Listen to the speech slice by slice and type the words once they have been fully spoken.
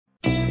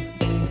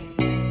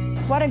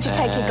Why don't you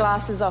take your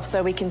glasses off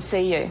so we can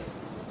see you?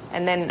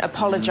 And then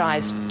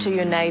apologise to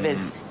your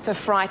neighbours for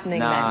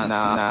frightening them. No.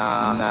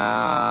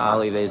 I'll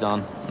leave these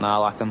on. No, I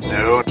like them.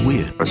 No.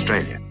 Weird.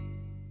 Australia.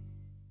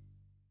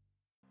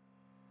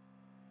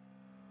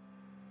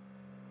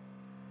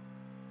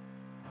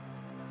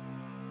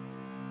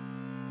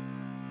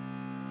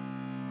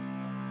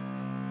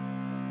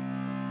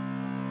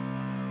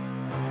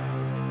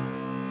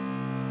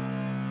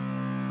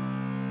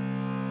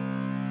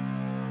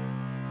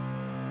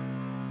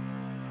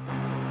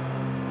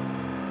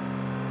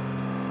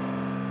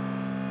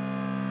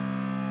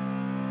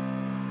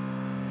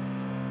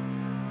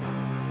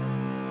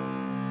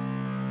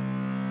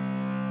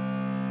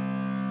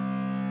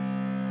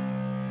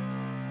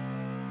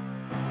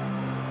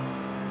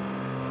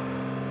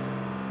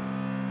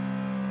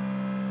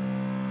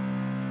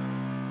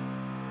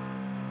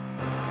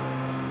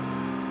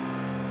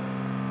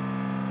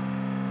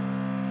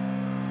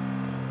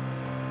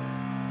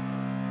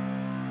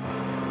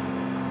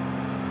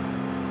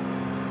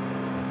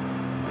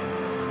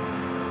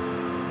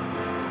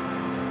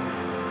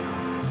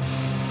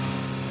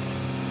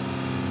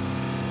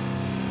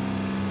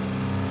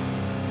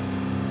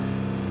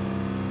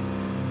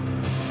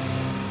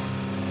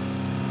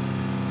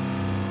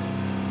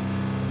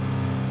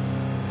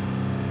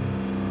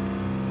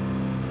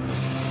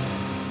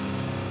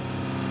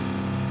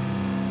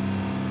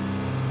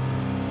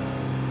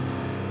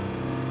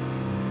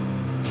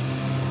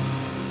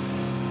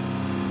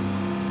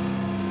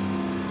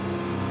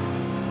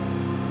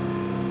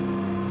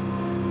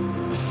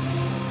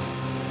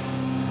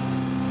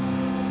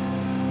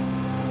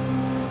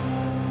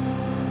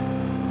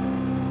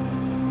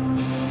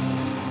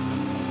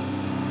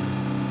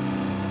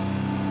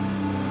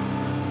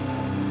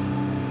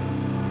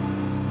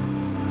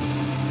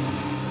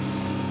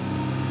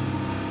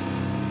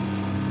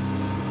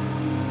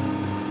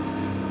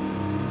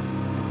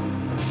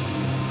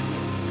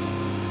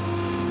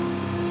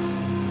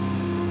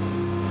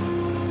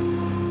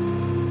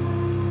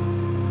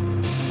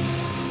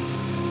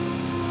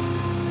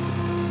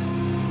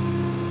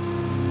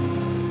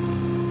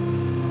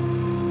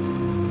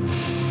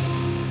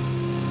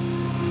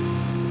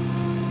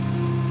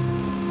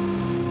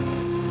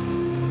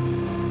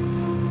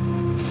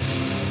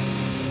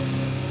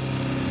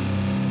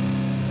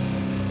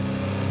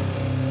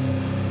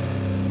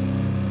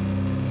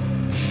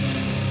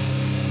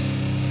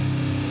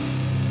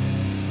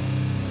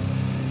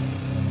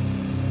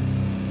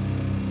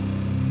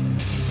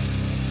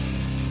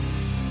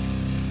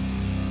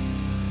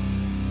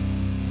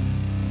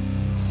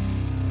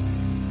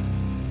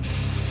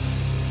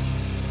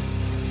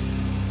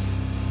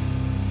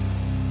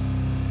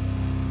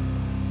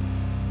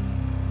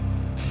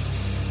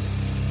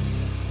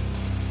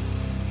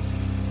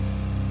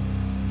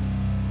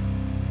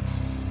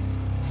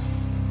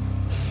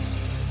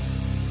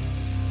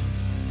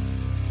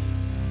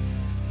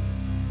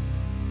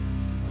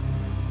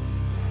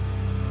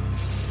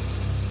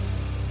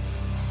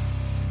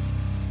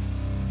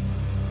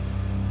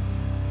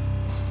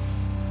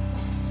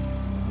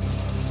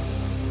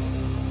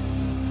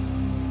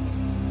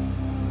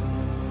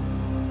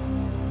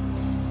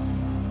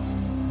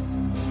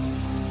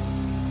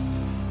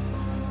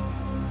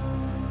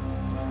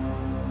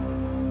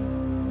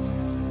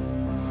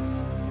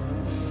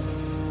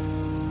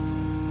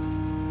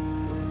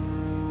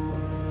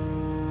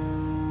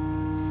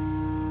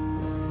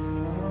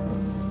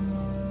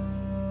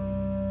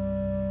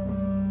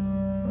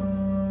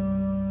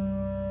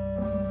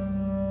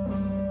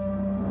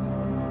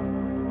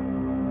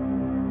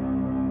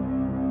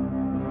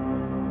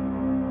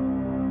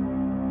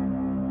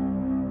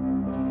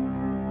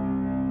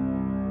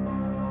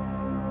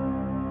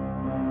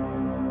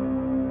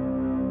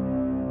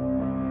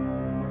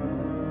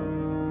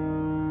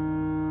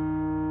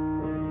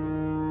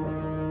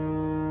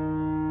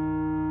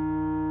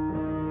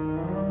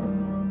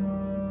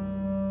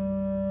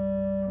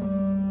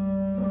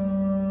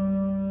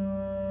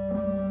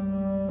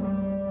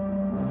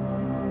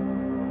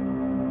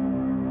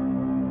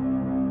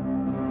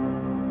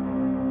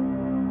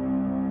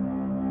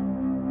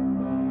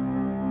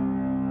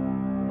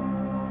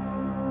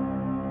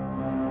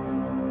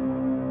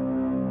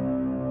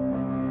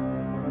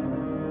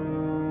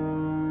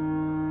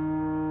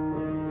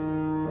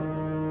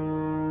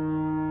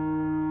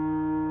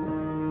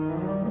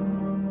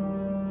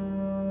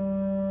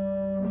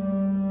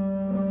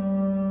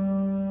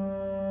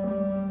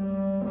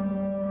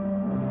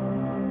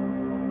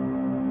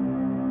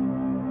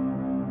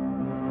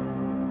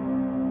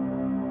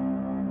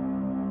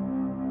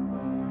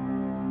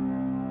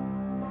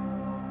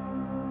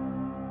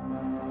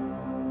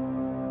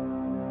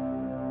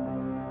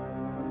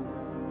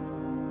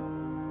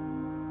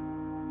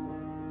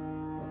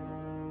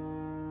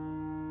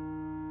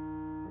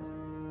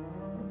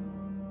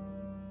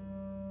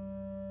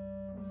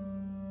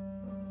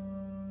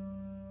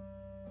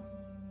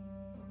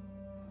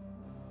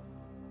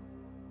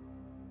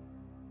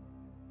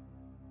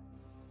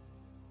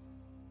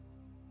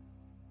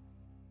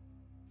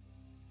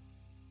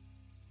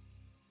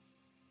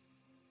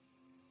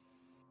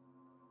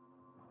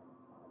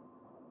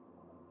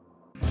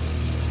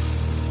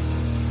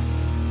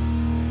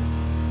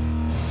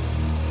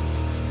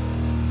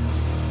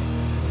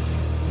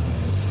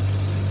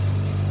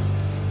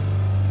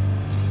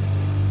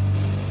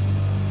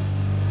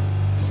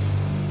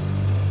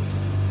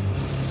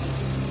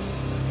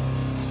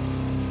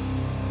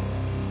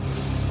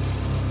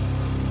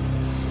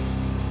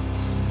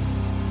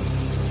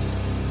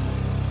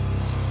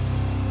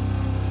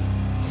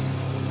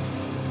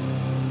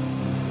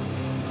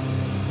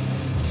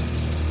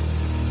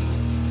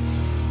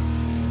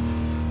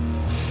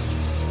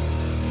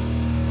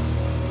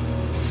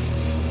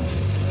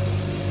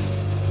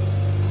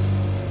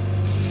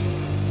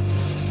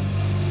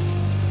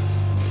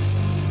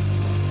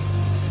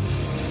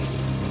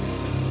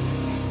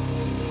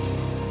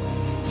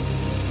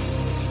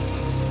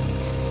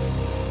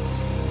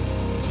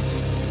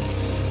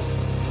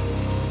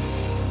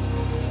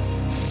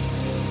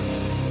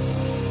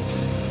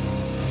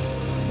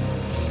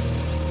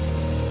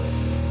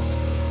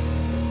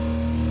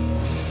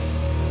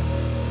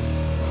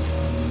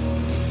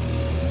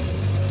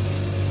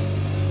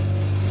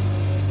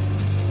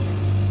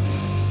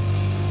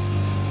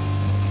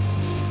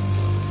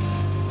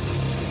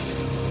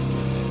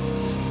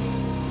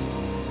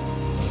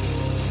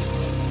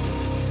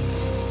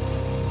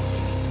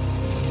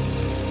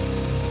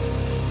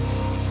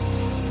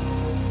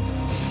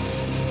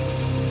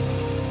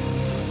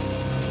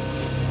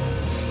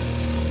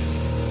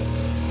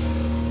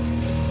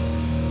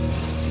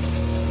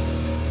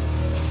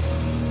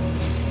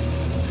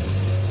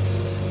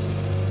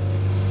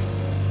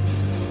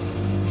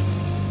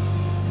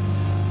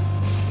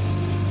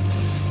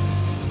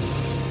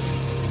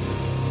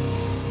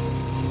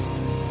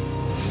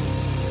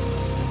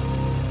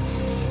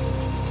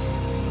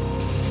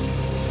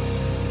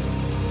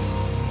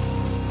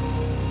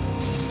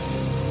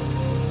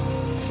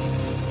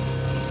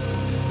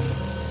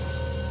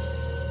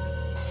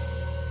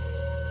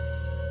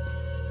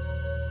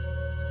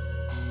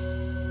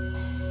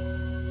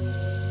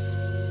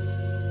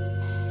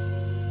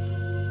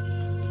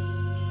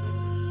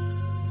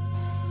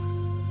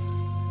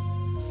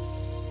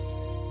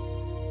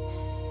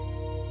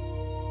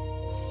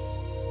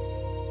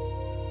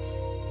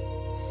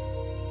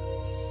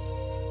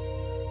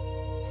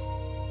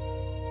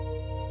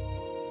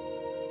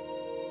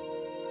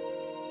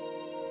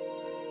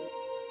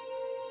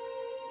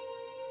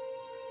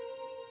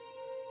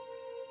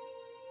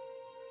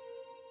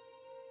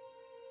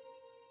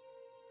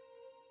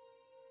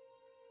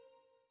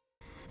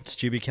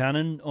 Stu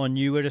Buchanan on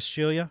New Weird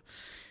Australia,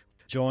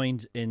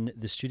 joined in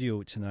the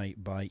studio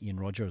tonight by Ian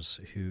Rogers,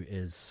 who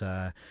is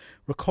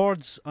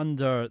records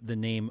under the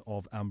name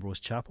of Ambrose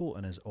Chapel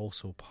and is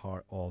also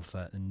part of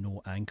the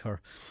No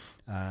Anchor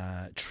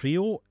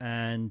trio,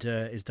 and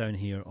is down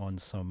here on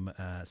some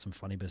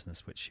funny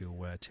business, which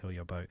he'll tell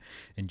you about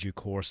in due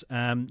course.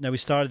 Now, we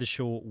started the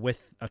show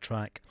with a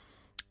track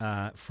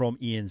from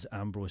Ian's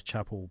Ambrose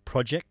Chapel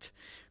project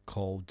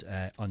called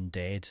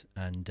Undead,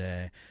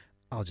 and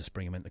I'll just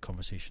bring him into the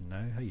conversation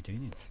now. How are you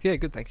doing, Ian? Yeah,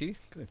 good, thank you.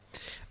 Good.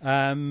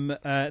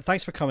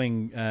 Thanks for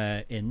coming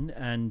in,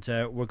 and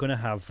we're going to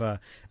have a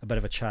bit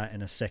of a chat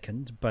in a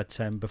second. But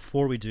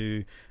before we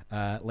do,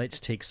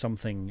 let's take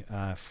something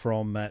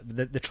from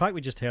the track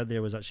we just heard.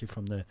 There was actually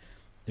from the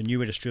New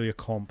Weird Australia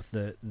comp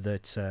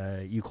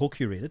that you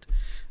co-curated,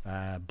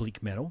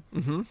 Bleak Metal,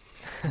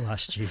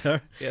 last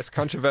year. Yes,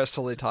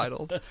 controversially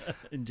titled.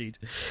 Indeed.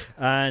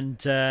 And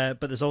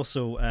but there's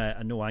also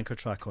a No Anchor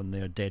track on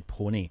there, Dead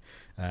Pony,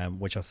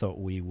 which I thought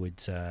we would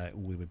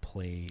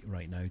play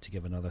right now to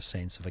give another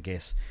sense of, I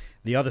guess,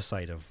 the other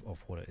side of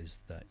what it is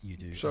that you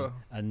do. Sure.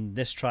 And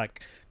this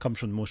track comes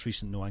from the most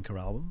recent No Anchor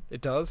album.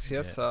 It does,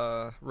 yes.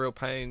 Yeah. Real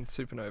Pain,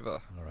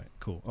 Supernova. All right,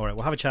 cool. All right,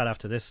 we'll have a chat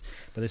after this,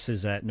 but this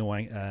is No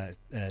Anchor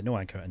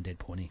and Dead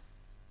Pony.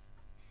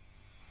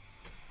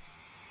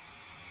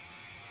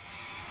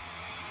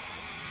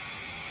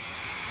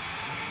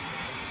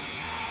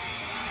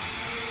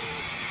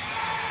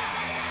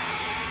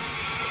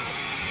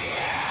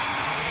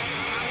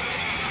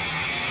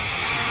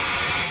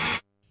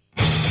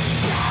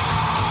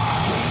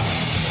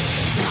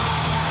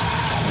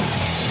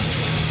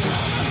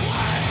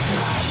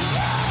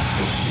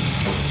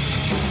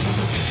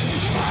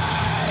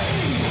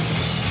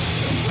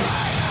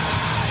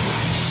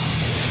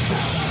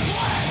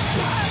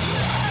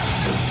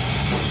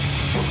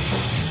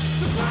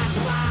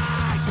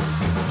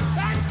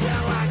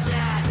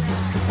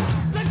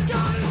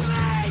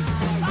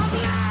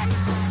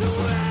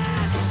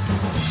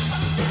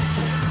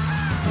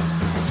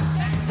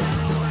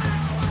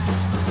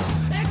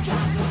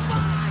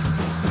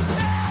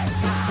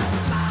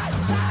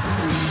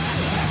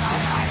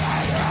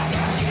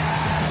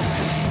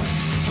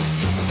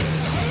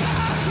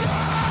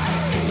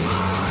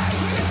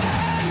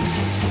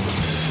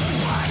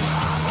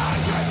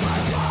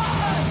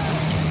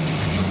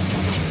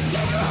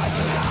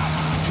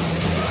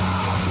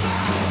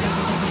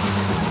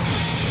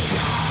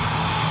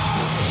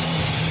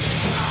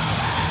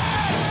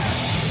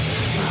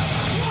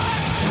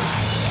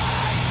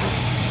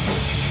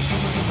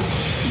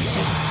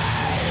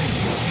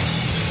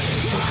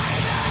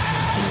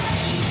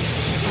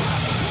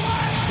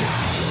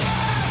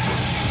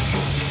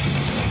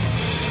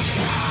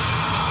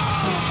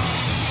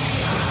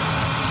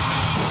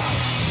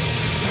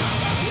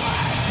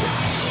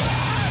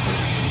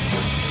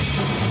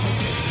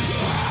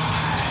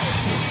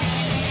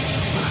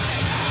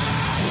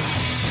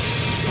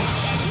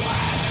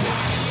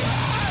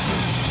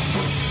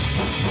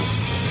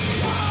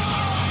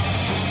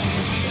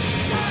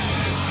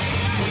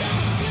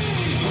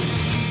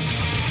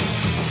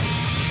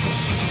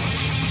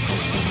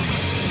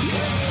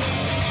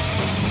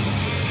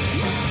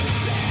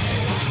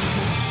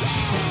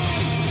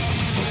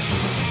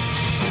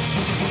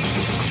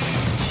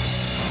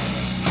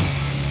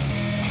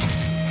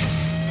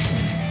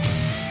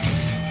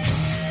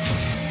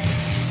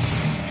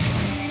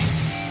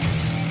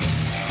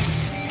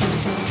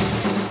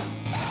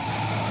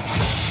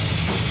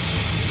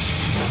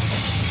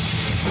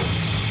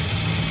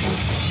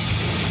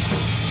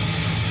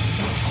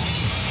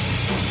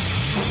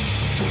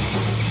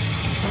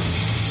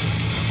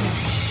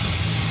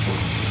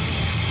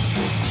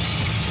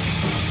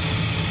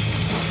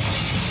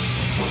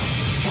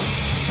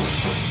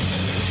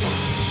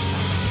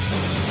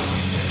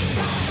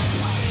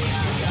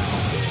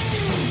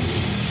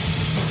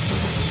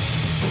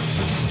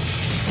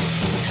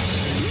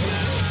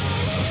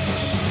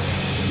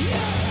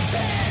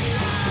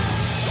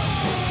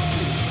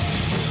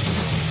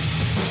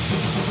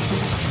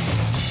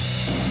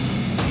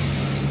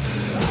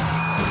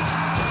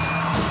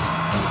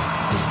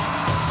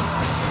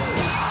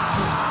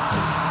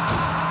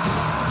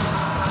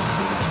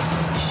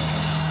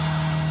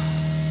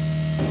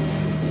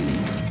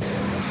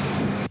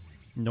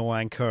 No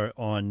Anchor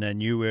on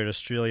New Weird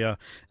Australia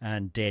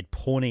and Dead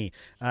Pony,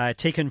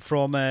 taken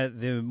from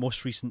the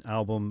most recent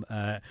album,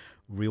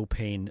 Real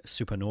Pain,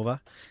 Supernova,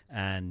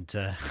 and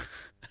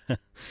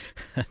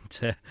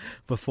and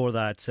before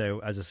that,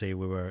 as I say,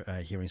 we were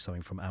hearing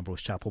something from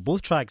Ambrose Chapel.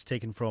 Both tracks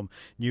taken from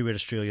New Weird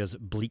Australia's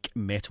Bleak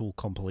Metal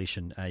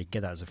compilation. You can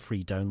get that as a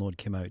free download.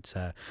 Came out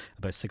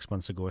about 6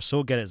 months ago or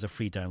so. Get it as a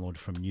free download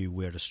from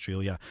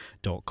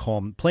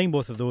newweirdaustralia.com. Playing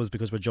both of those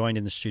because we're joined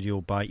in the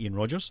studio by Ian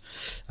Rogers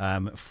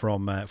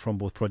from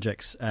both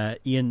projects.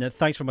 Ian,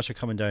 thanks very much for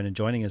coming down and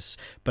joining us.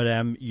 But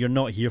you're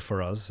not here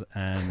for us,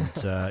 and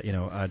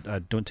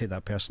I don't take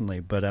that personally.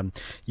 But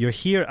you're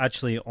here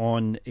actually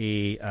on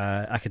a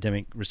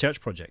academic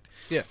research project.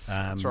 Yes,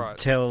 that's right.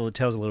 Tell us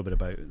a little bit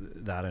about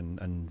that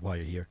and why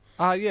you're here.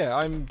 Yeah,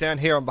 I'm down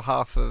here on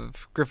behalf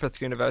of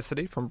Griffith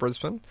University from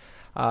Brisbane.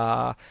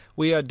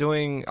 We are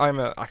doing. I'm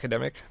an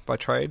academic by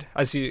trade.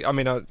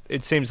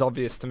 It seems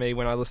obvious to me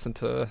when I listen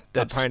to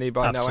Dead Pony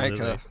by No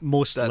Anchor.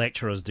 Most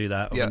lecturers do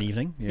that of an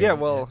evening.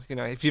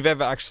 If you've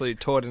ever actually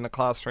taught in a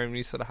classroom,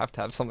 you sort of have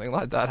to have something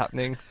like that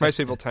happening. Most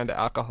people turn to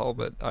alcohol,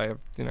 but I have,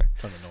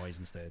 turn to noise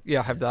instead.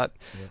 Yeah, I have that.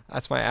 Yeah.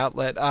 That's my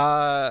outlet.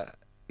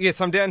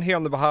 Yes, I'm down here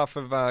on the behalf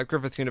of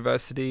Griffith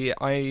University.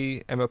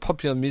 I am a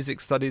popular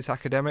music studies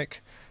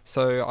academic,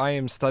 so I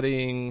am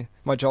studying.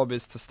 My job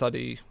is to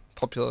study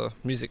popular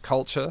music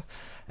culture,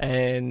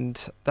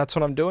 and that's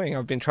what I'm doing.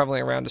 I've been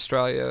travelling around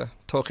Australia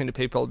talking to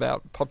people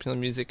about popular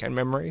music and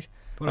memory.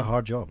 What a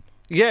hard job.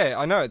 Yeah,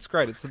 I know, it's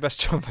great. It's the best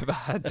job I've ever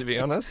had, to be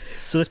honest.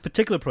 So this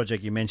particular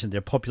project you mentioned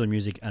there, popular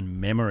music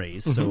and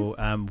memories. So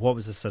what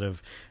was the sort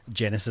of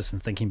genesis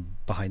and thinking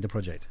behind the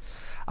project?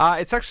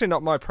 It's actually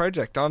not my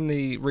project. I'm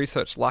the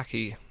research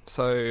lackey.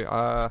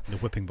 So the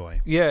whipping boy.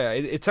 Yeah,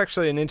 it's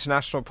actually an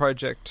international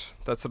project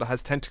that sort of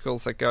has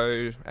tentacles that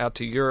go out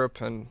to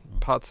Europe and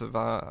parts of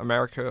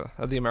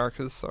the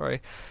Americas.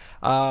 Sorry,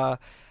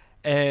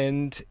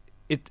 and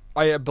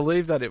I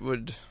believe that it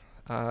would.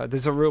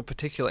 There's a real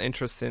particular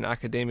interest in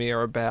academia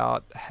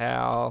about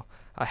how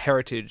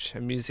heritage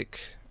and music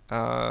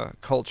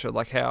culture,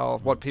 like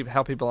how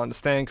people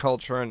understand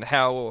culture and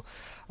how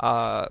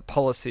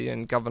policy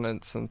and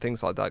governance and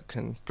things like that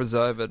can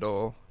preserve it,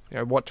 or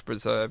what to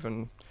preserve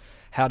and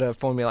how to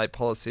formulate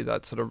policy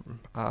that sort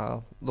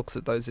of looks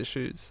at those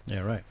issues.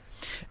 Yeah, right.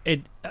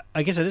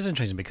 I guess it is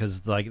interesting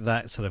because like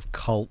that sort of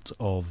cult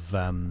of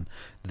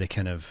the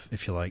kind of,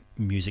 if you like,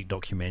 music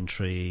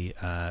documentary,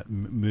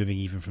 moving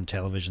even from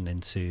television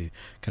into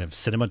kind of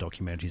cinema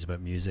documentaries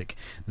about music,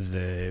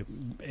 the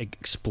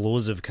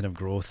explosive kind of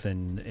growth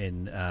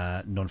in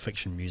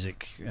non-fiction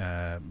music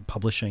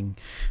publishing,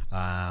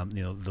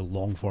 the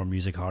long form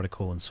music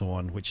article and so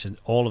on, which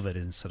all of it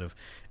is sort of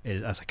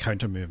as a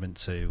counter movement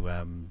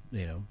to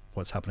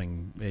what's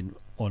happening in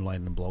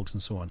online and blogs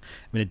and so on.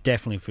 I mean, it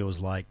definitely feels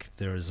like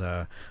there's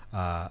a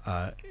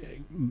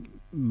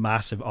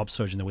massive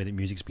upsurge in the way that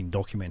music's been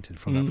documented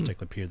from that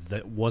particular period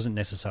that wasn't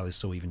necessarily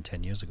so even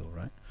 10 years ago,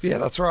 right? Yeah,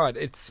 that's right.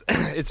 It's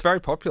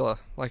very popular.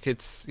 Like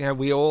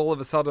we all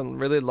of a sudden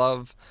really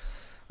love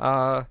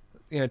two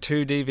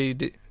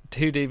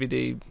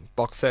DVD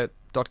box set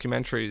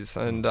documentaries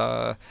and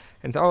I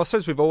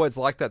suppose we've always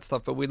liked that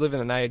stuff, but we live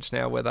in an age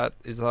now where that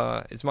is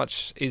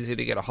much easier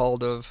to get a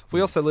hold of.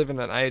 We also live in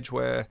an age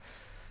where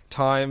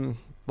time,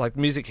 like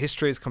music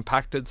history, is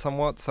compacted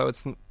somewhat, so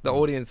it's the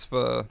audience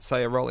for,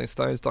 say, a Rolling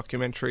Stones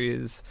documentary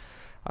is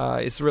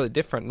really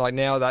different. Like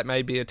now, that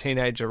may be a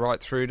teenager right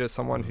through to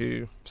someone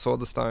who saw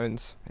the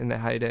Stones in their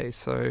heyday.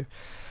 So,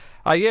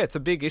 it's a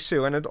big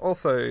issue, and it's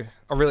also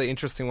a really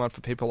interesting one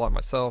for people like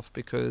myself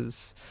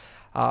because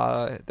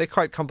they're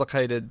quite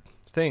complicated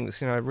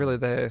things. Really,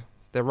 they're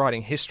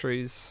writing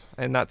histories,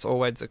 and that's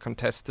always a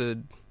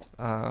contested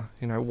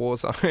war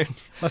zone.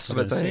 That's what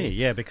I was going to say,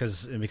 yeah,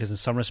 because in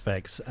some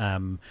respects,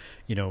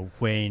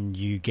 when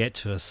you get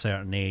to a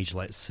certain age,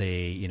 let's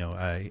say,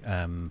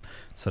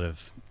 sort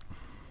of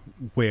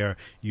where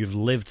you've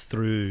lived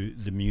through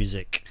the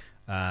music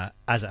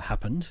as it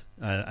happened,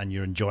 and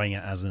you're enjoying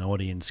it as an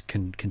audience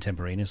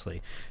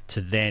contemporaneously,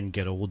 to then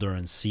get older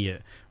and see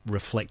it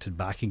reflected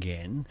back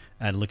again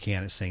and looking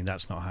at it saying,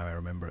 that's not how I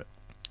remember it.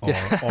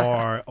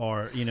 Or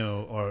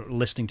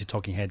listening to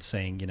Talking Heads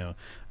saying,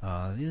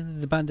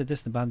 the band did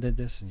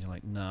this, and you're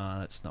like,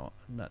 no,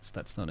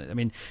 that's not it. I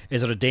mean,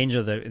 is there a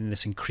danger that in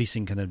this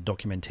increasing kind of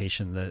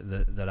documentation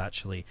that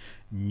actually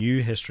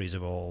new histories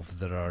evolve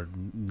that are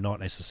not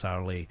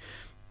necessarily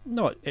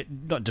not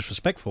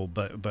disrespectful,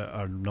 but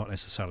are not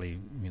necessarily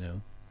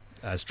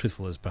as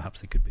truthful as perhaps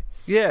they could be?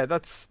 Yeah,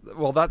 there's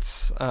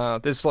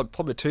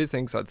probably two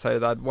things I'd say to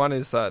that. One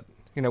is that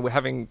we're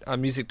having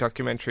music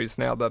documentaries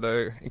now that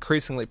are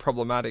increasingly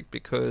problematic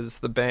because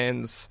the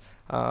bands,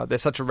 they're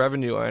such a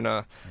revenue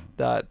earner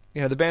that,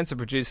 the bands are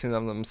producing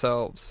them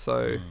themselves.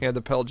 So,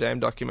 the Pearl Jam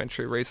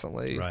documentary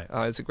recently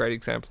is a great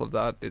example of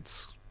that.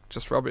 It's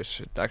just rubbish.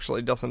 It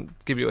actually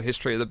doesn't give you a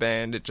history of the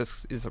band. It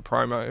just is a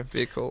promo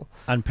vehicle.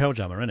 And Pearl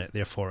Jam are in it,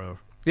 therefore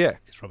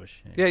it's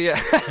rubbish. Yeah.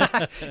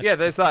 Yeah,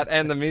 there's that,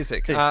 and the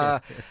music.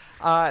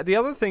 The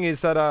other thing is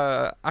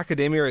that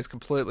academia is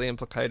completely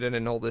implicated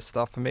in all this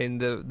stuff. I mean,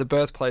 the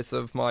birthplace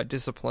of my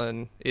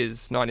discipline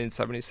is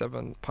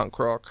 1977 punk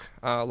rock,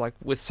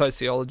 with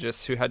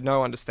sociologists who had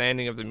no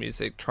understanding of the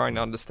music, trying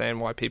to understand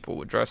why people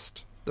were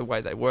dressed the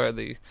way they were.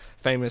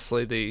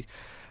 Famously, the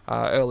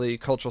early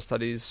cultural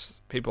studies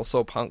people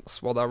saw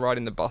punks while they were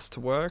riding the bus to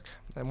work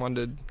and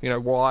wondered,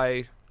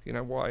 why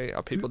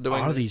are people doing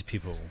this? Who are these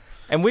people?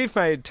 And we've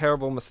made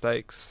terrible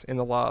mistakes in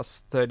the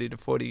last 30 to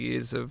 40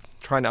 years of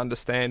trying to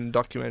understand and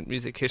document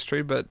music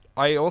history. But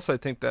I also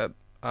think that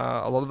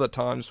a lot of the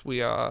times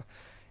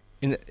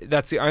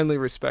that's the only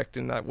respect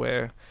in that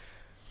we're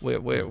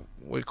we're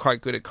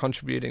quite good at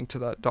contributing to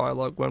that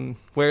dialogue when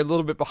we're a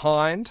little bit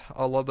behind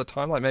a lot of the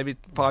time, like maybe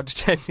 5 to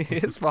 10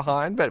 years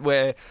behind, but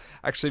we're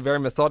actually very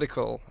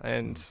methodical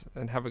and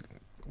have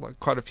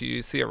quite a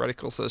few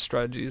theoretical sort of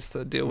strategies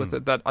to deal with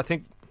it that I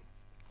think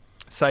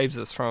saves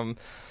us from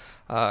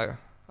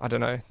I don't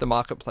know, the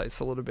marketplace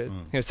a little bit.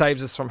 You know,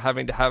 saves us from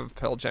having to have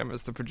Pearl Jam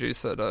as the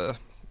producer to,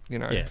 you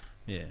know,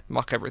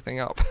 muck everything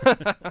up.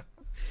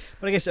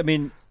 But I guess, I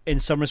mean, in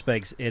some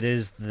respects, it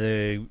is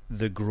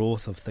the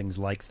growth of things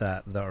like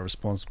that are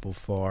responsible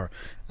for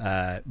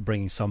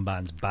bringing some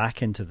bands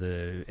back into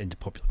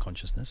popular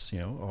consciousness, you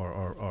know,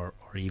 or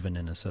even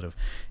in a sort of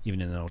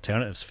even in an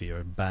alternative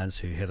sphere, bands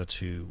who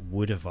hitherto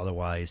would have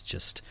otherwise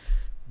just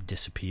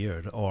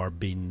disappeared or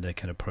been the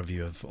kind of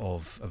purview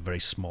of a very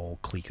small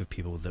clique of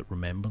people that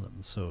remember them.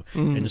 So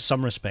in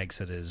some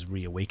respects, it is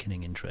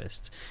reawakening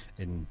interest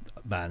in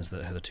bands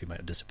that hitherto might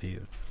have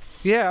disappeared.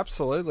 Yeah,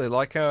 absolutely.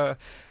 Like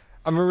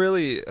I'm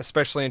really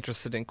especially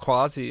interested in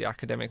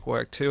quasi-academic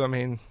work too. I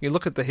mean, you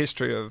look at the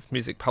history of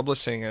music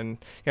publishing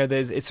and, you know,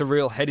 it's a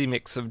real heady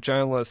mix of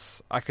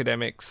journalists,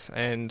 academics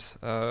and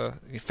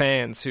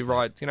fans who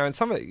write, you know, and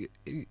some of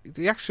you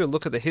actually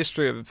look at the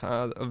history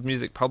of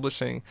music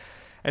publishing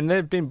and there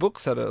have been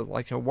books that are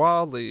like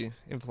wildly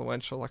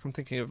influential. Like I'm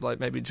thinking of like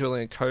maybe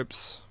Julian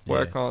Cope's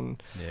work on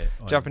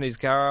Japanese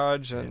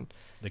Garage and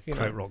the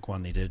Krautrock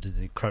one he did,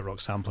 the Krautrock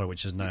sampler,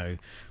 which is now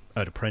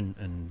out of print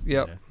and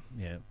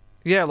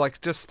Yeah, like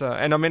just,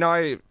 and I mean,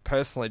 I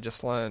personally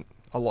just learned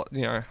a lot,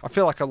 you know, I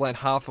feel like I learned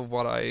half of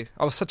what I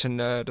was such a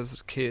nerd as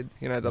a kid,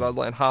 you know, that I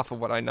learned half of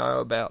what I know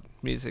about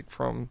music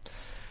from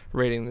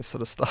reading this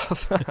sort of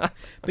stuff.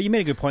 But you made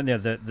a good point there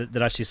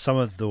that actually some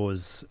of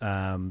those,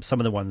 some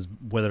of the ones,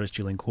 whether it's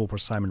Julian Cope or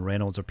Simon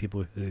Reynolds, are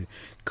people who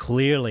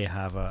clearly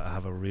have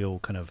a real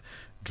kind of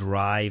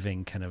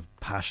driving kind of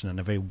passion and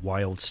a very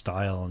wild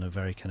style and a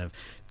very kind of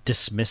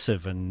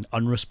dismissive and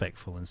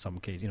unrespectful in some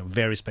cases, you know,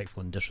 very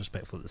respectful and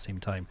disrespectful at the same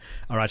time,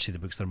 are actually the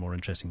books that are more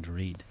interesting to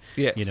read.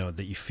 Yes. You know,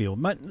 that you feel,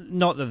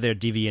 not that they're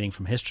deviating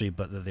from history,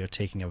 but that they're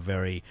taking a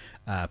very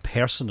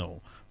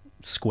personal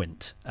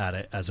squint at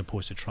it as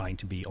opposed to trying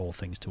to be all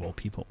things to all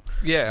people.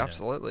 Yeah,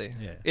 absolutely.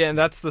 Yeah, and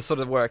that's the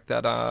sort of work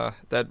that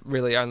that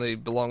really only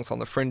belongs on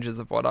the fringes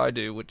of what I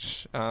do,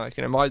 which, you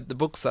know, the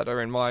books that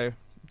are in my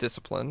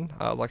discipline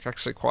are like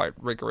actually quite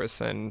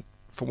rigorous and,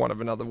 for want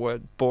of another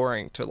word,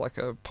 boring to like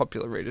a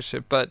popular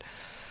readership. But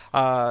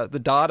the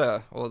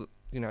data, or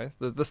you know,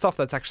 the stuff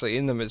that's actually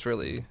in them is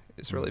really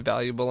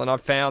valuable. And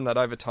I've found that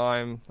over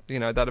time, you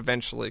know, that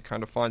eventually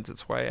kind of finds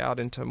its way out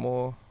into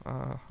more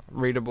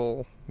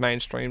readable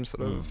mainstream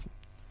sort of,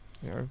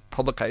 you know,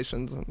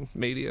 publications and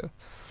media.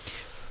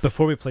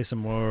 Before we play some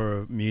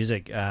more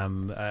music,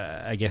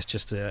 I guess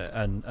just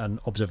an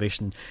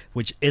observation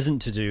which isn't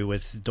to do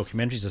with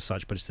documentaries as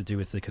such, but it's to do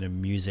with the kind of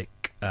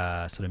music,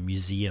 sort of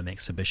museum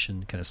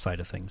exhibition kind of side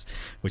of things,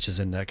 which is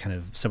in that kind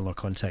of similar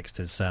context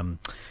as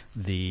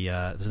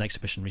there's an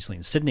exhibition recently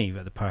in Sydney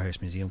at the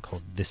Powerhouse Museum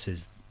called This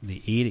Is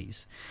the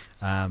 80s,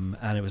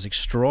 and it was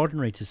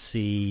extraordinary to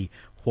see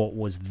what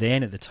was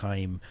then at the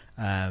time,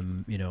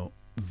 you know,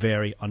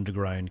 very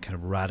underground kind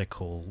of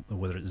radical,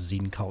 whether it's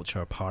zine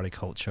culture, party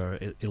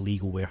culture,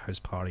 illegal warehouse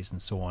parties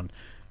and so on,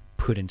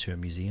 put into a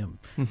museum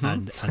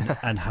and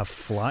have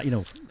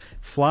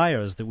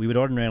flyers that we would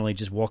ordinarily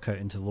just walk out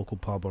into the local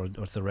pub or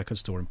to the record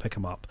store and pick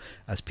them up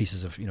as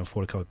pieces of, you know,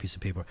 photocopied piece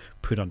of paper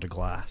put under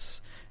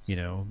glass, you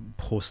know,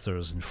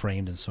 posters and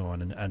framed and so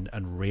on,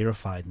 and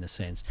rarefied in a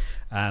sense.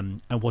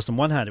 And whilst on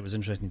one hand it was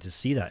interesting to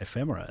see that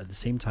ephemera, at the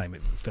same time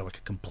it felt like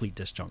a complete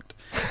disjunct.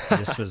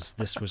 This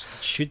was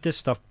should this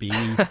stuff be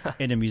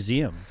in a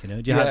museum? You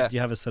know, do you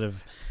have a sort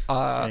of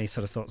any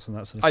sort of thoughts on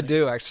that sort of thing? I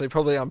do, actually,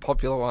 probably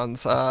unpopular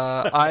ones.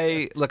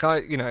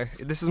 You know,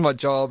 this is my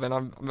job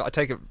and I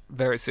take it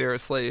very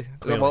seriously.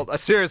 Clearly. Well,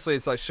 as seriously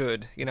as I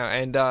should, you know,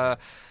 and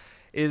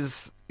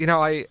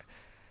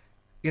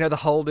you know, the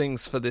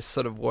holdings for this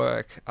sort of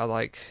work are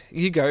like,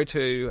 you go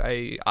to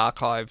a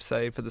archive,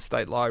 say, for the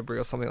State Library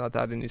or something like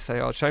that, and you say,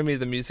 oh, show me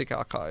the music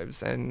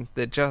archives, and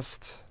they're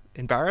just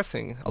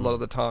embarrassing a lot of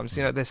the times.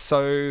 You know, they're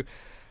so,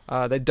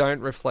 they don't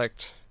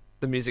reflect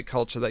the music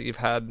culture that you've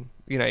had,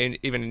 you know,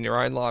 even in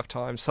your own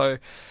lifetime. So,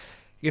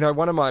 you know,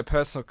 one of my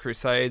personal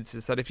crusades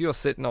is that if you're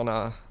sitting on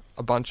a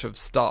bunch of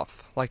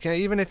stuff, like, you know,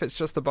 even if it's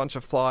just a bunch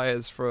of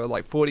flyers for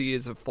like 40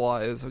 years of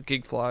flyers or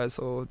gig flyers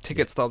or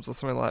ticket stubs or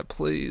something like that,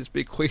 please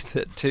bequeath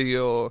it to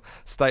your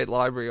state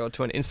library or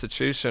to an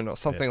institution or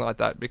something like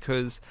that,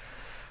 because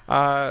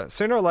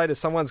sooner or later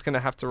someone's going to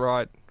have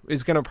to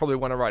is going to probably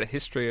want to write a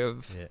history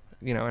of,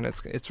 you know, and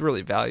it's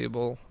really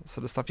valuable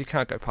sort of stuff. You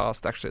can't go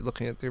past actually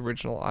looking at the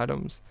original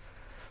items.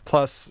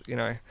 Plus, you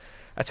know,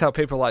 that's how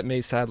people like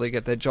me sadly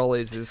get their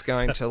jollies, is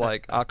going to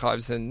like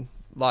archives and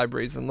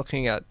libraries and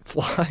looking at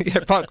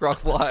punk rock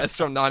flyers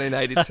from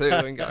 1982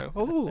 and going,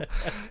 oh,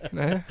 you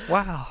know,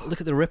 wow,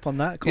 look at the rip on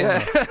that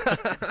corner.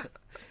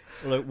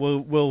 Look,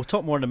 we'll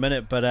talk more in a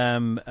minute, but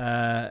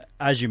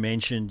as you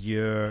mentioned,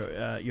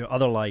 your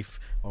other life,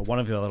 or one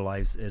of your other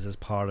lives, is as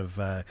part of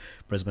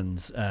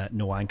Brisbane's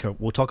No Anchor.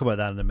 We'll talk about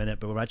that in a minute,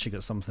 but we've actually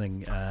got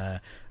something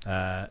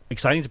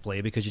exciting to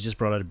play because you just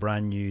brought out a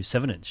brand new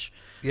 7-inch.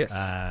 Yes.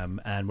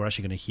 And we're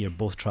actually going to hear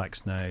both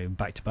tracks now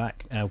back to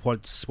back.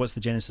 What's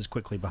the genesis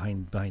quickly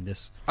behind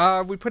this?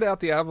 We put out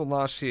the album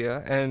last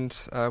year, and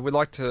we'd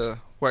like to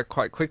work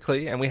quite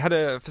quickly. And we had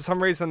for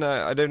some reason,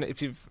 I don't know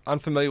if you're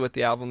unfamiliar with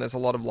the album, there's a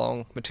lot of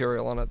long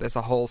material on it. There's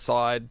a whole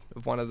side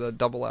of one of the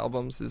double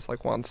albums is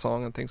like one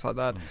song and things like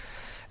that.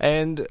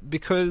 And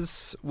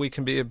because we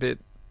can be a bit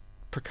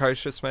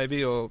precocious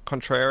maybe or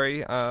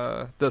contrary,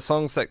 the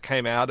songs that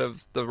came out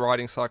of the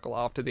writing cycle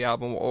after the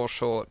album were all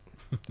short.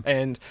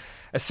 And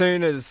as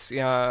soon as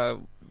we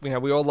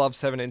all love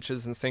 7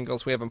 inches and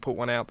singles, we haven't put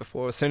one out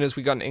before. As soon as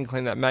we got an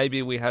inkling that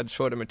maybe we had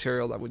shorter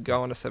material that would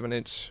go on a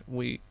 7-inch,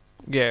 we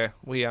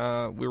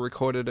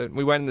recorded it.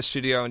 We went in the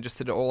studio and just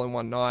did it all in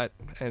one night,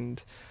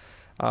 and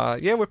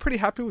we're pretty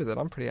happy with it.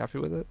 I'm pretty happy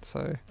with it.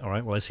 So all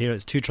right, well, let's hear it.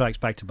 It's 2 tracks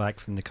back to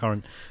back from the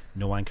current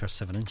No Anchor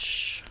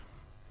 7-inch.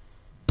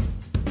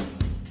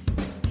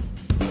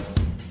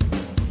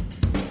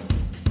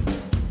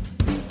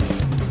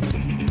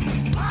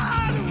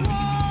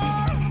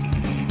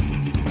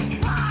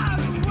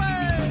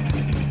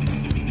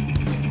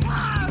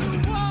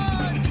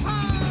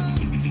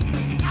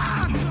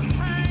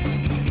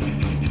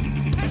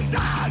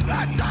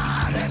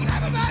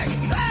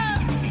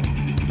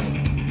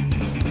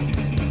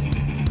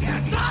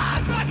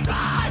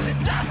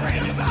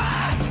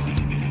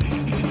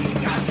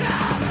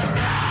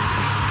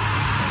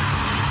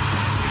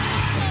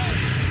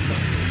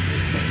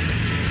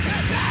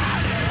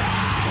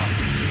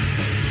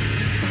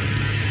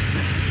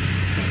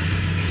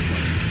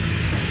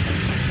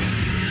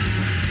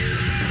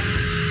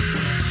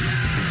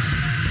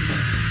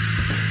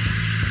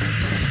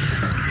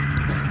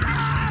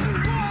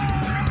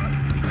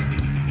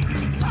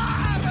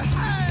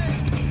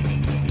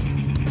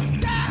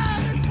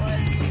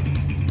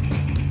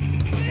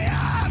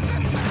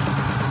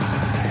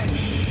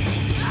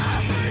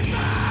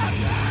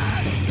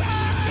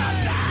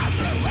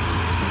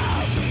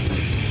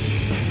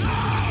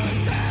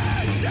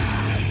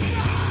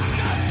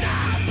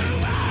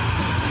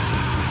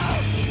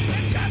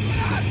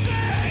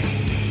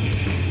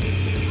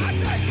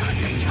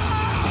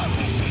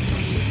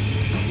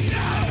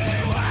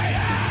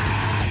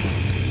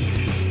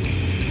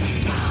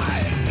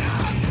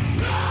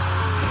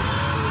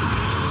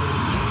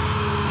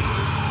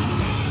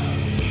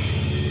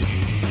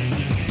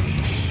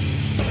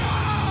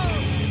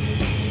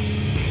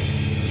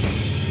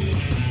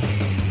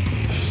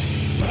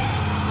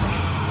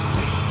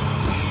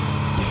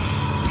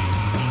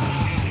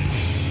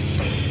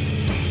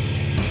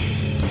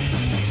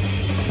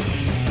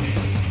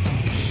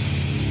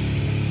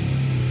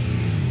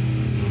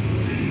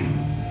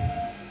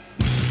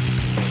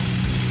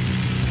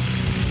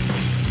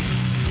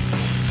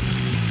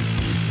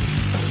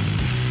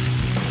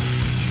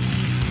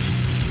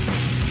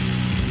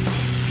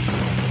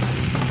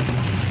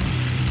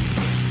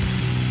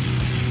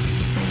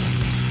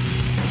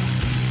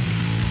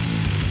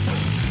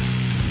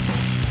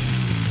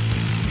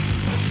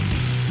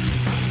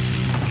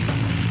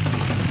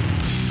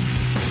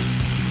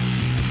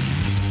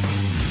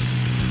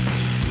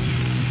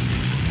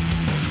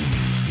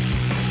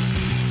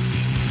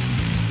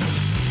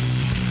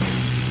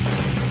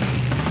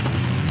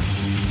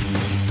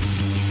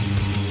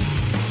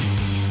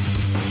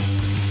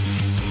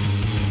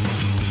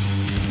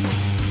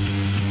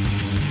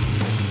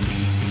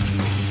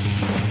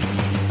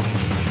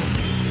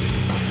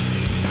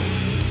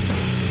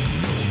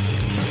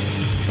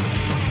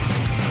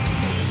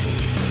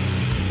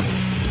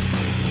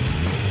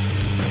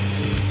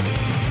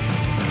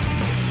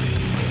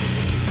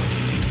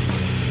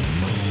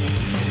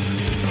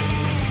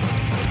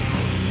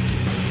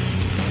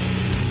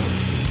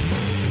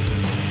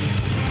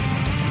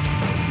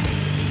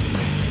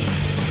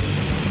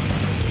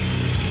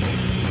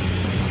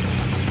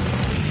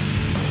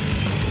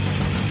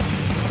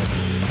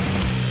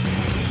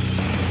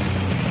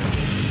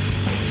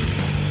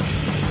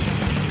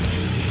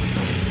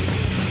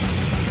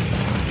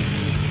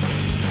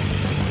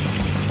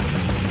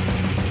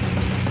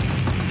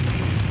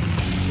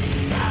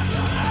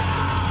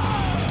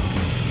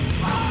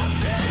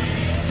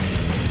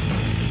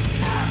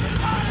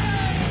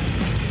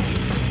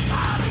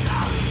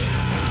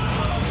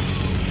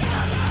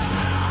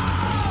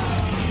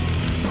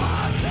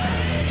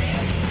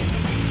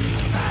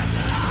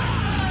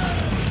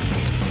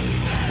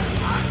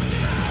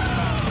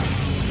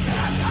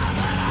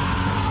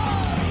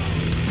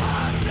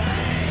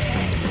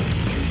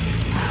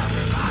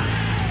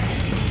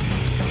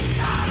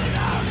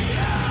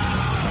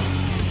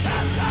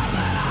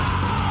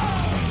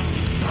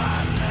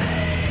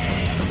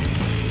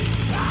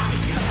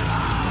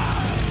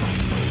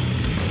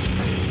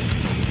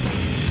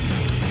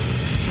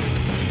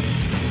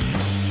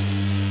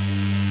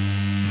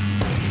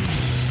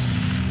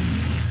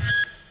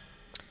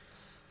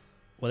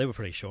 Well, they were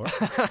pretty short.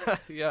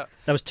 Yeah.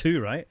 That was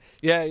 2, right?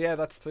 Yeah,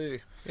 that's 2.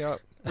 Yeah.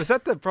 Was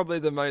that probably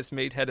the most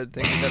meat-headed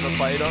thing you've ever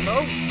played on?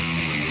 Oh!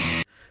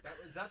 Is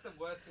that the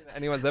worst thing that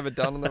anyone's ever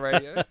done on the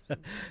radio?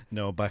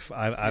 No,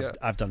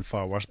 I've done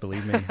far worse,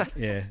 believe me.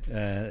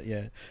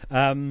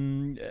 No,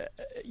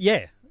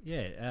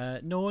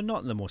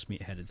 not the most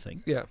meat-headed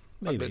thing. Yeah.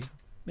 Maybe.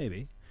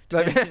 Maybe.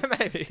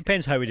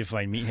 Depends how we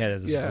define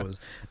meat-headed, I suppose.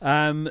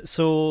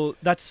 So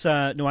that's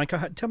no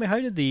anchor. Tell me, how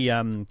did the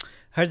album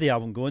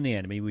go in the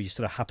end? I mean, were you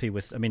sort of happy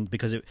with? I mean,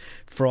 because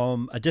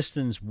from a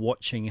distance,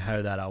 watching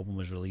how that album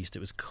was released, it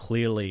was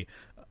clearly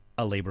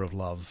a labour of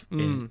love.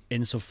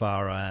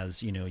 Insofar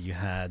as you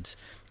had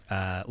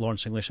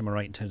Lawrence English, am I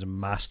right, in terms of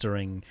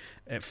mastering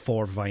it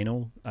for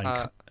vinyl?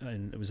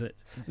 And was it?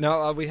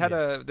 No, we had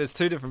there's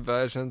 2 different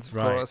versions, of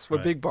course. We're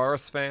big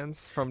Boris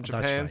fans from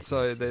Japan,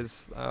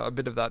 there's a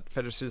bit of that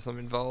fetishism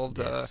involved.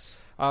 Yes.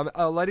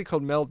 A lady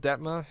called Mel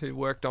Detmer, who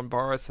worked on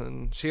Boris,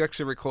 and she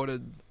actually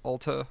recorded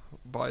Alter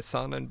by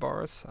Sun and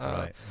Boris.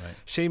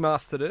 She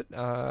mastered it.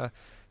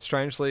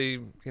 Strangely,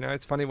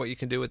 it's funny what you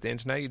can do with the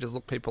internet. You just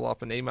look people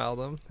up and email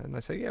them, and they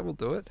say, yeah, we'll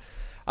do it.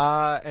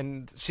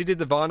 And she did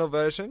the vinyl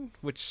version,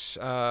 which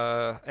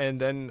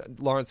and then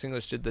Lawrence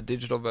English did the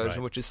digital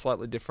version, which is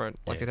slightly different.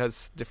 Like it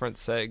has different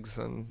segs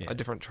and a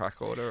different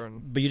track order.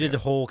 But you did the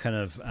whole kind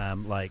of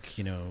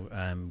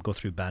go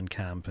through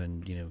Bandcamp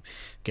and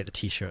get the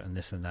T-shirt and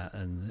this and that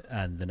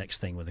and the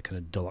next thing with a kind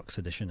of deluxe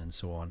edition and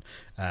so on.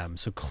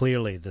 So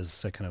clearly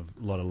there's a kind of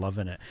lot of love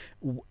in it.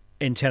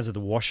 In terms of the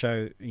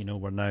washout,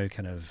 we're now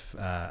kind of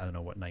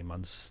 9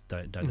 months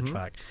down the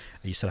track.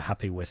 Are you sort of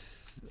happy with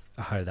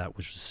how that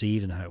was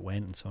received and how it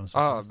went and so on and so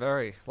forth?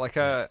 Very.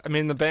 I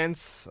mean, the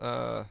band's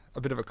a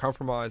bit of a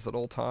compromise at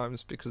all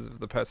times because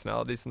of the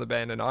personalities in the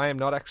band, and I am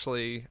not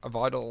actually a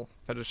Vital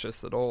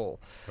fetishist at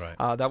all. Right.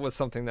 That was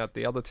something that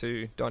the other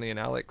 2, Donnie and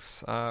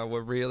Alex,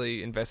 were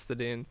really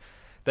invested in.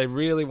 They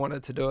really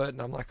wanted to do it,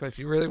 and I'm like, well, if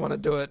you really want to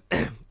do it,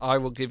 I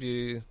will give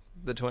you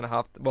the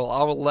 2.5. Well,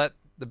 I will let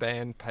the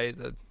band pay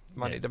the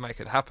money to make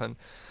it happen.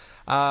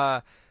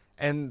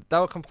 And they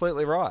were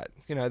completely right.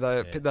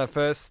 The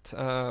first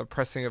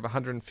pressing of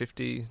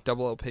 150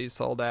 double LPs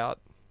sold out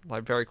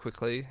very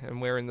quickly,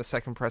 and we're in the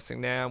second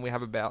pressing now, and we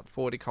have about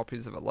 40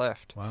 copies of it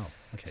left. Wow.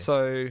 Okay.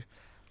 So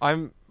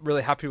I'm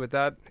really happy with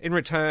that. In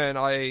return,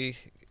 I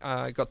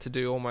got to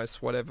do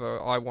almost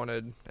whatever I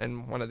wanted,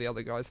 and one of the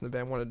other guys in the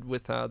band wanted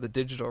with the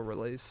digital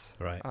release.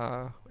 Right.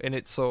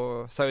 And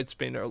so it's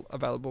been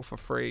available for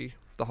free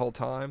the whole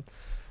time.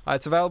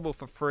 It's available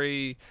for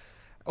free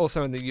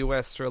also in the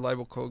US through a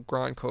label called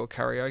Grindcore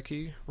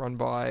Karaoke, run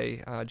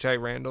by Jay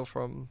Randall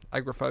from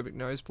Agoraphobic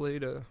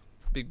Nosebleed, a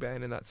big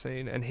band in that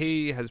scene, and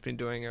he has been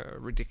doing a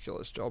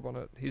ridiculous job on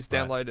it. He's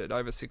downloaded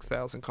over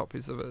 6,000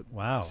 copies of it.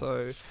 Wow.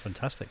 So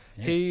fantastic.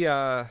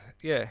 Yeah.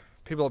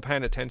 People are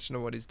paying attention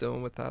to what he's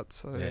doing with that.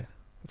 So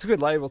it's a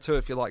good label too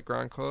if you like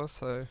grindcore.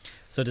 So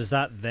does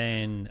that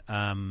then,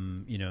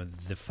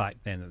 the fact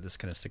then that this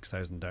kind of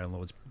 6,000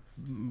 downloads,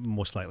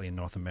 most likely in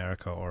North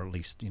America, or at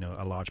least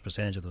a large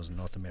percentage of those in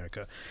North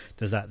America,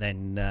 does that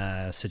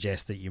then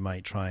suggest that you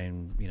might try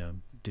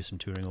and do some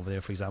touring over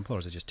there, for example, or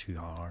is it just too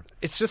hard?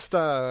 It's just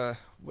we're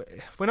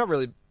not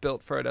really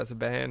built for it as a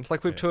band.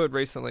 We've toured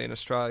recently in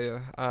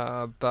Australia,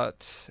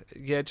 but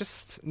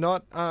just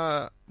not.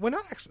 We're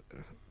not actually.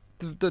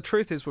 The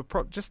truth is, we're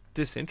just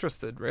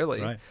disinterested, really.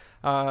 Right.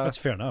 That's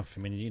fair enough. I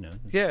mean,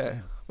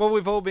 Well,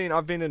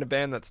 I've been in a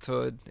band that's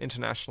toured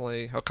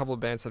internationally. A couple of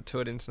bands have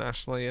toured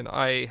internationally, and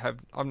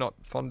I'm not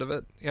fond of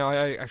it.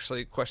 I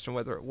actually question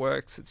whether it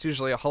works. It's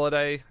usually a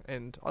holiday,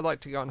 and I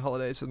like to go on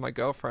holidays with my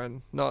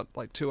girlfriend, not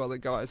like 2 other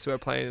guys who are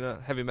playing in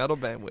a heavy metal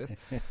band with.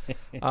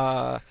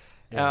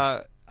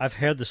 I've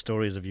heard the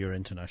stories of your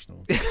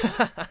international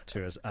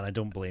tours, and I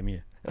don't blame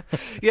you.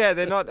 Yeah,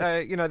 they're not.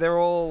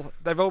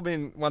 They've all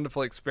been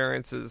wonderful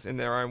experiences in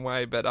their own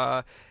way.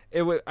 But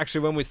it was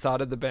actually, when we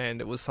started the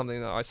band, it was something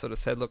that I sort of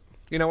said, look,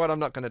 you know what, I'm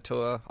not going to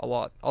tour a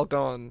lot. I'll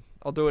do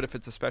it if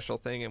it's a special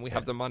thing and we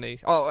have the money.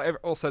 Oh,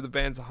 also the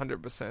band's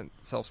 100%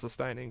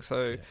 self-sustaining.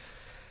 So,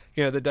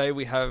 the day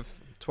we have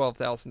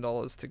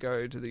 $12,000 to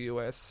go to the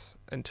US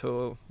and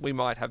tour, we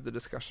might have the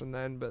discussion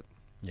then. But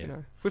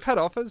we've had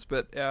offers,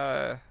 but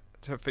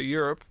for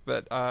Europe,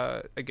 but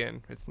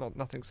again, it's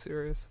nothing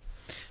serious.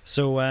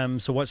 So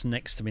what's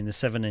next? I mean, the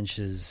 7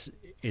 inches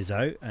is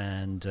out,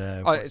 and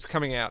it's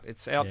coming out.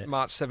 It's out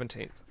March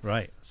 17th.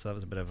 Right. So that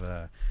was a bit of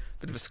a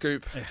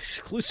scoop,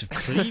 exclusive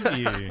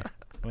preview.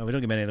 Well, we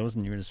don't get many of those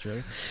in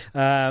Australia.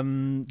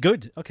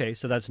 Good. Okay,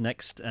 so that's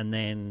next, and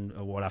then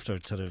what after?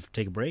 Sort of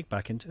take a break,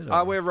 back into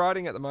it. We're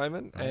writing at the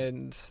moment,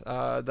 and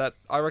that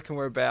I reckon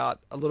we're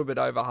about a little bit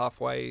over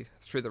halfway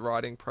through the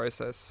writing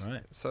process.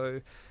 Right. So,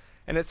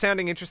 and it's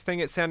sounding interesting.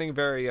 It's sounding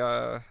very.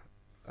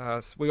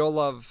 We all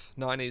love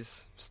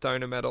 90s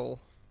stoner metal,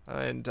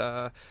 and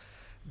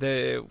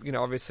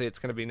obviously it's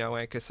going to be no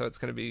anchor, so it's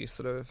going to be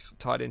sort of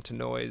tied into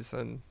noise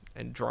and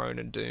drone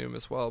and doom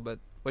as well. But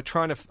we're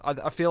trying to.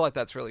 I feel like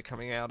that's really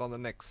coming out on the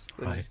next,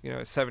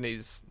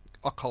 70s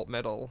occult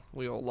metal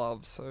we all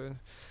love. So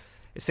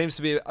it seems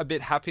to be a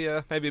bit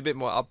happier, maybe a bit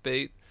more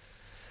upbeat.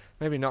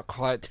 maybe not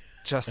quite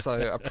just so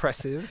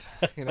oppressive,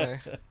 you know.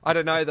 I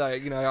don't know though.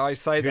 You know, I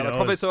say that. I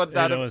probably thought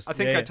that. I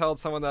think I told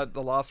someone that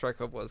the last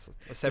record was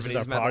a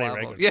 70s metal album.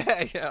 Record.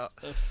 Yeah, yeah.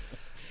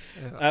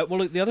 Well,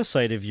 look, the other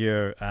side of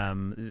your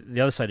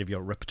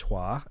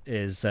repertoire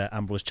is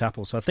Ambrose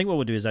Chapel. So I think what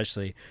we'll do is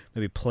actually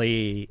maybe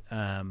play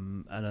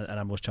an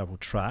Ambrose Chapel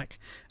track,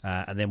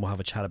 and then we'll have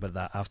a chat about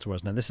that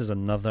afterwards. Now, this is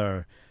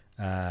another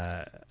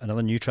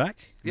new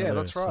track. Yeah,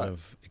 that's right. Sort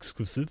of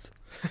exclusive.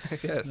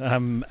 Yes.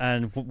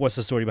 And what's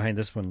the story behind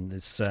this one?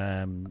 It's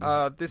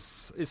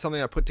this is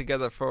something I put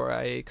together for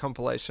a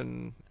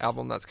compilation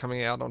album that's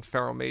coming out on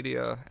Feral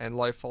Media and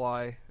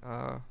Lo-Fi,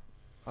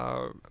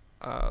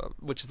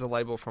 which is a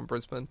label from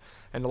Brisbane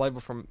and a label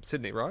from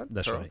Sydney, right?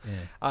 That's Feral. right.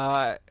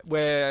 Yeah.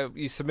 Where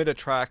you submit a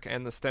track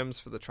and the stems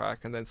for the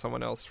track, and then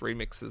someone else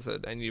remixes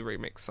it, and you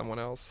remix someone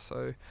else.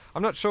 So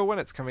I'm not sure when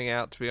it's coming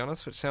out, to be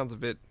honest, which sounds a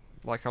bit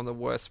like I'm the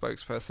worst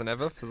spokesperson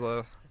ever for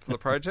the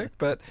project,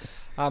 but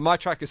my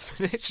track is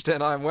finished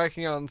and I'm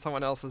working on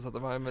someone else's at the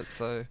moment.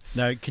 So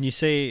now, can you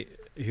say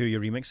who you're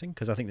remixing?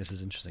 Because I think this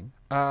is interesting.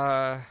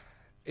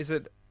 Is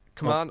it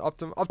Command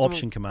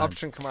Option Command?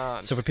 Option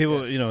Command. So for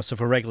people, yes. So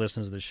for regular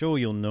listeners of the show,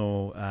 you'll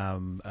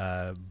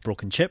know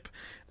Broken Chip,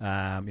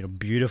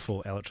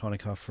 beautiful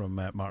electronica from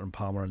Martin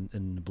Palmer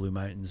in the Blue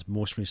Mountains.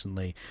 Most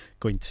recently,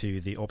 going to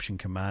the Option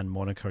Command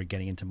moniker,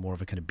 getting into more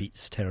of a kind of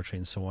beats territory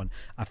and so on.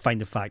 I find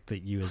the fact that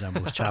you, as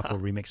Ambrose Chapel,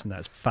 remixing that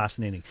is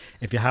fascinating.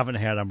 If you haven't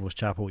heard Ambrose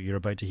Chapel, you're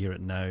about to hear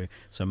it now.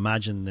 So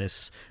imagine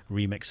this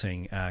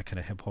remixing kind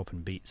of hip hop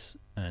and beats,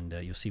 and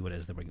you'll see what it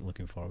is that we're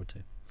looking forward to.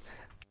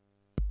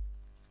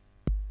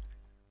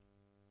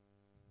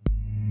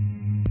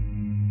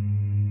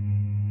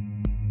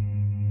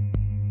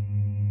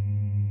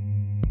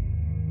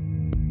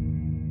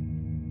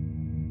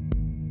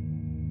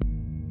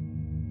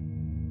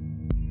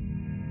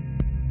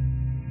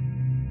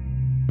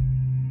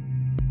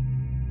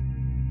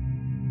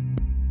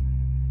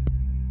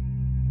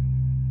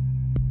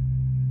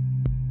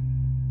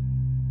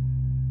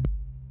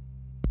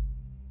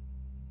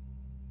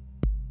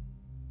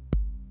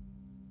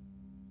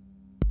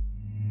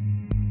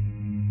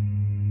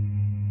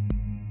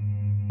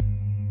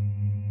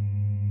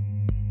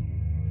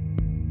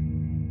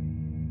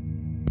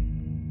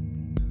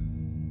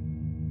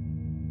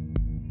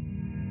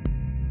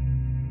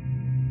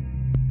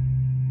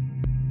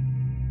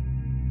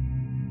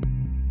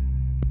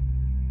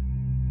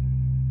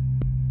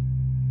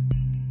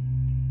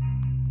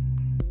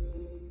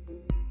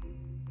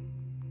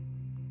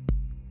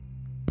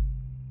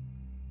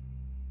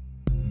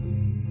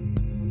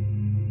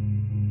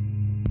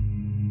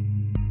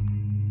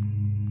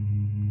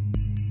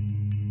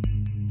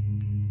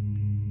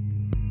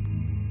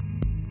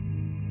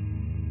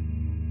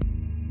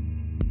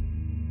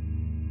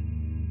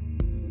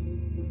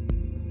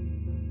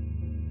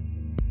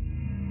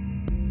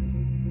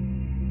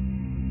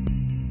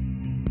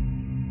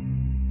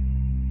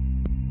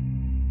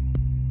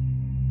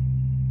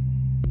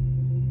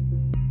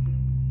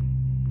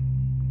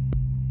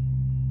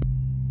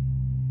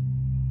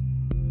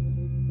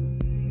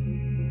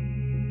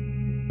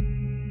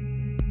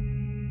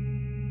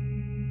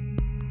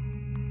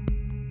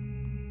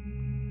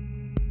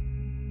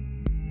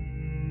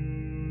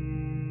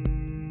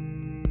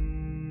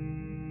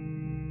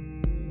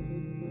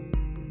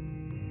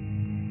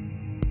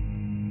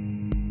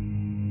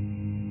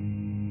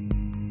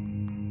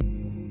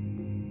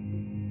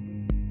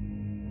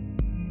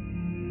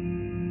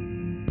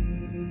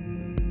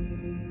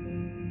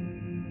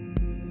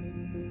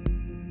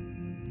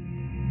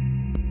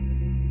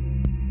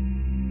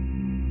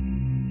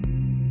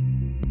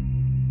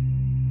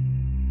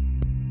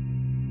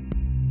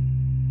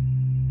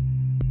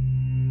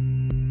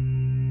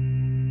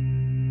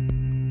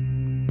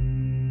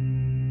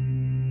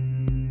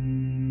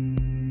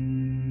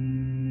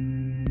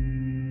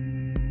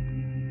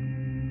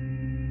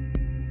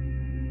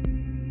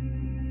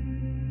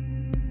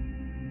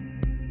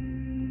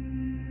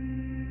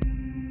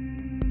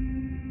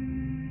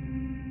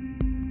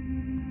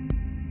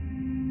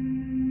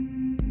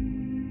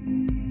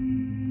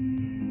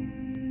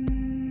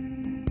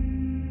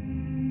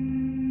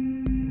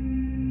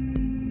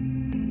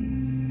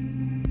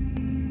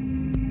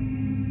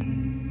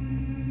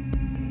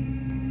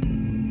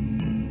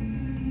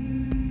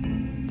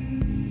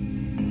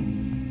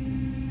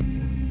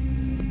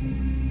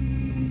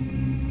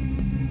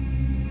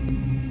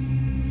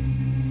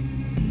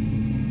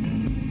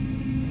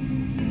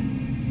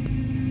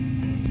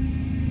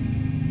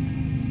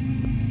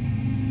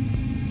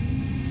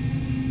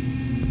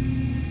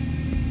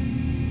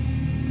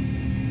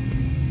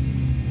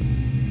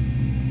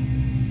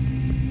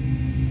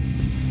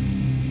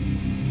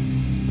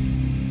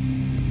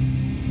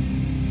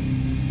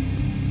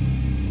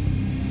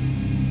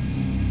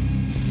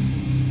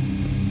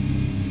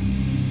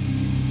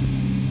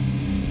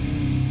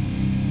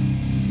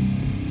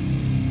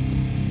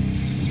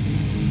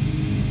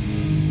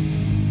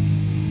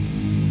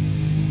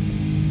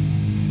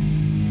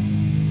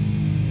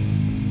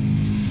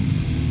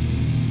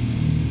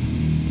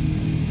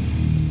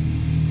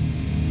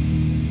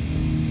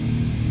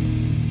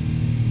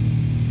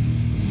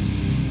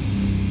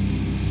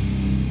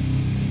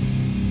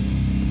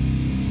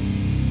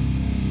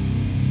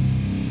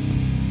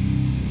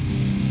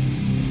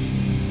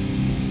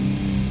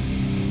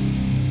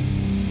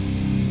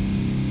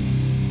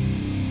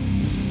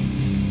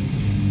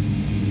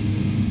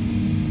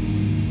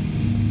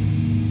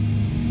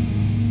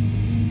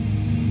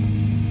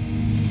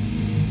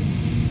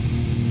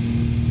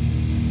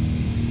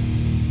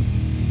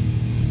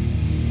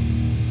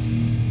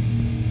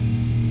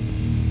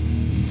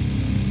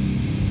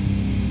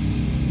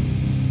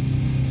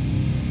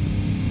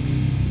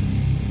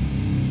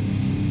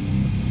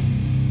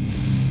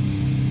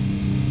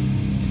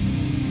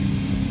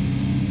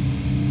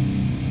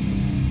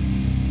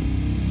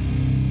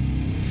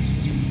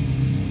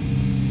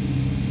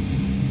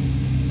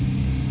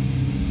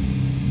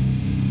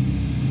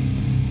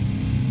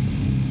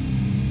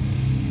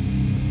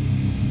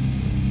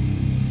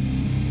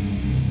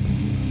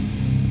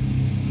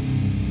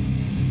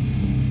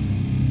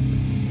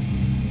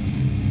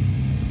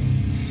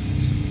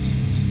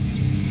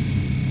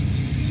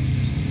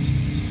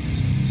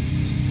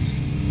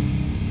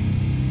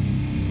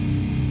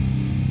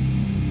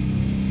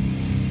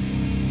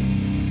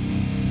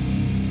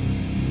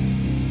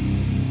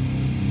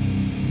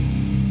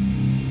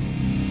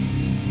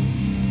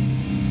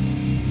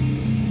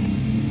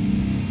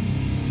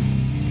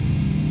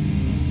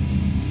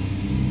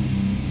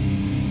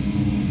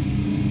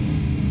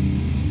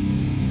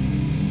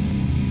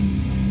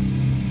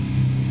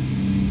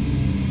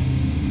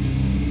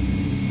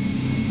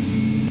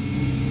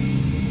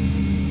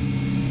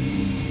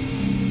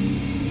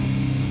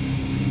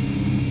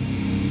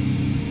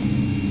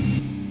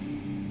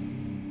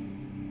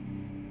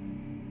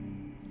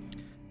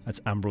 That's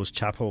Ambrose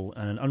Chapel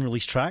and an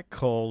unreleased track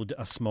called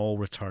A Small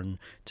Return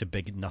to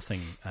Big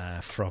Nothing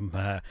from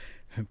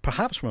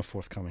perhaps from a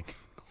forthcoming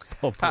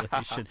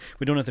compilation.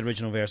 We don't know if the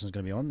original version is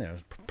going to be on there.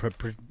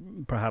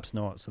 Perhaps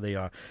not. So they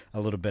are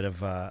a little bit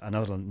of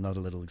another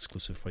little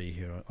exclusive for you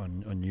here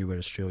on New Weird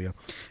Australia.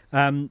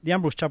 The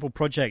Ambrose Chapel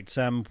project.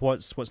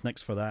 What's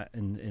next for that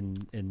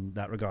in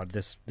that regard?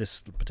 This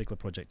particular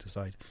project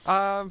aside.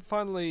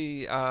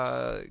 Finally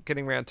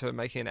getting around to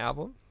making an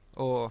album.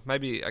 Or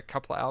maybe a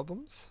couple of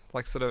albums.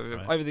 Like sort of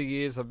right. Over the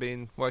years I've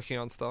been working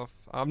on stuff.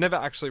 I've never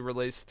actually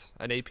released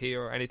an EP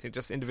or anything,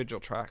 just individual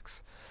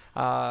tracks.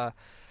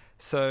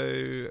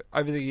 So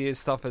over the years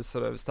stuff has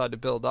sort of started to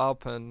build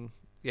up, and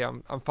yeah,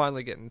 I'm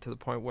finally getting to the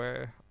point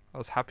where I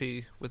was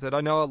happy with it.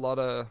 I know a lot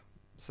of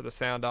sort of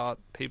sound art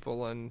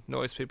people and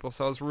noise people,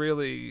 so I was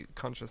really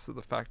conscious of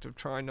the fact of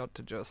trying not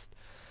to just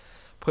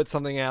put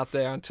something out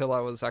there until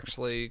I was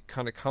actually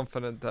kind of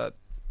confident that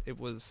it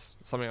was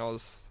something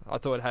I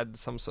thought it had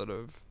some sort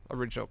of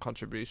original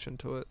contribution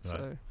to it.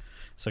 Right.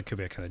 So it could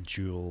be a kind of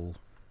dual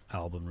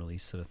album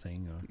release sort of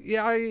thing. Or...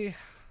 Yeah,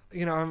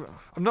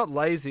 I'm not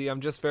lazy.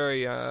 I'm just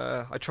very.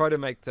 I try to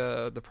make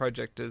the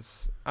project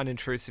as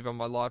unintrusive on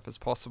my life as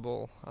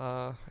possible.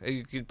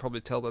 You could probably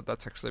tell that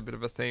that's actually a bit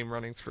of a theme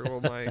running through all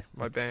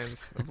my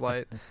bands of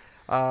late.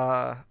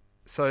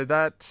 So I'm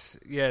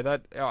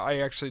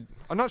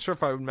not sure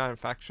if I would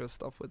manufacture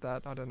stuff with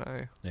that. I don't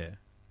know. Yeah.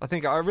 I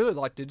think I really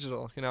like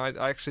digital. I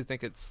actually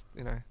think it's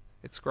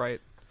great.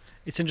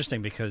 It's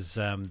interesting because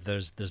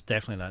there's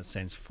definitely that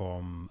sense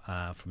from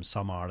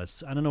some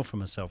artists, and I know for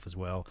myself as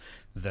well,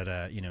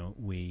 that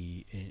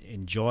we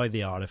enjoy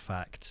the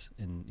artifact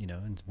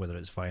in whether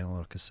it's vinyl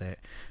or cassette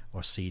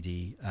or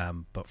CD,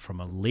 but from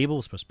a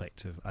label's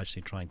perspective,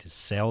 actually trying to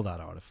sell that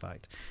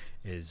artifact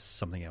is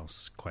something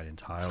else quite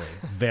entirely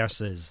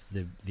versus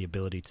the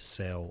ability to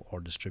sell or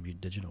distribute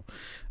digital,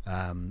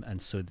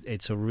 and so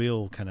it's a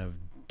real kind of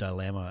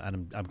dilemma,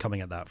 and I'm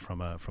coming at that from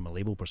a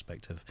label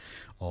perspective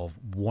of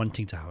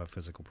wanting to have a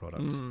physical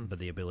product, but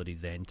the ability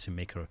then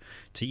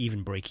to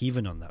even break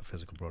even on that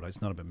physical product.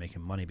 It's not about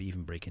making money, but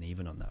even breaking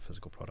even on that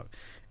physical product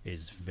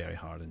is very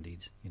hard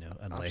indeed.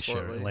 Unless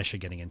you're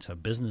getting into a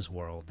business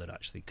world that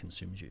actually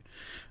consumes you,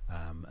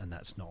 and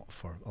that's not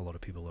for a lot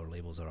of people or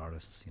labels or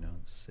artists.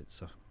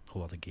 It's a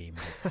whole other game.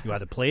 You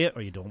either play it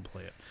or you don't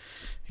play it.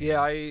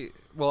 I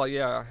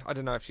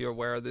don't know if you're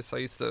aware of this. I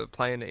used to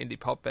play in an indie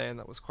pop band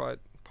that was quite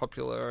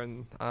popular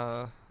in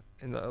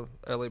the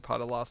early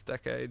part of last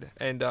decade,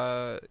 and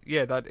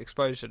that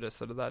exposure to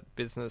sort of that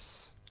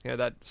business,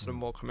 that sort of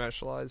more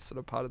commercialized sort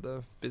of part of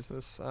the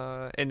business,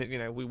 and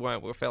we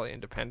were fairly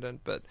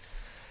independent, but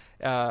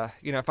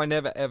if I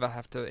never ever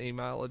have to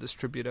email a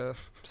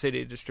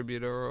CD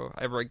distributor or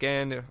ever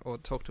again, or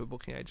talk to a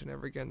booking agent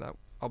ever again, that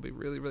I'll be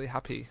really, really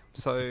happy.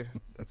 So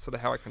that's sort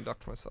of how I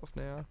conduct myself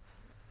now.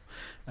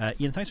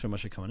 Ian, thanks very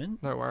much for coming in.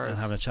 No worries. And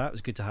having a chat. It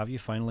was good to have you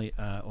finally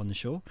on the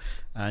show.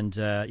 And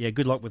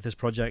good luck with this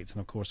project, and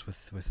of course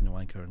with No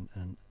Anchor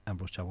and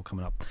Ambrose Chapel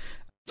coming up.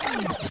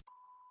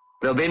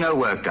 There'll be no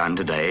work done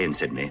today in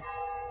Sydney.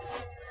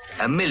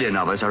 1 million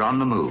of us are on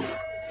the move,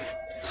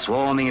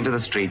 swarming into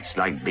the streets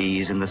like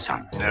bees in the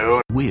sun.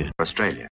 No. Weird. Australia.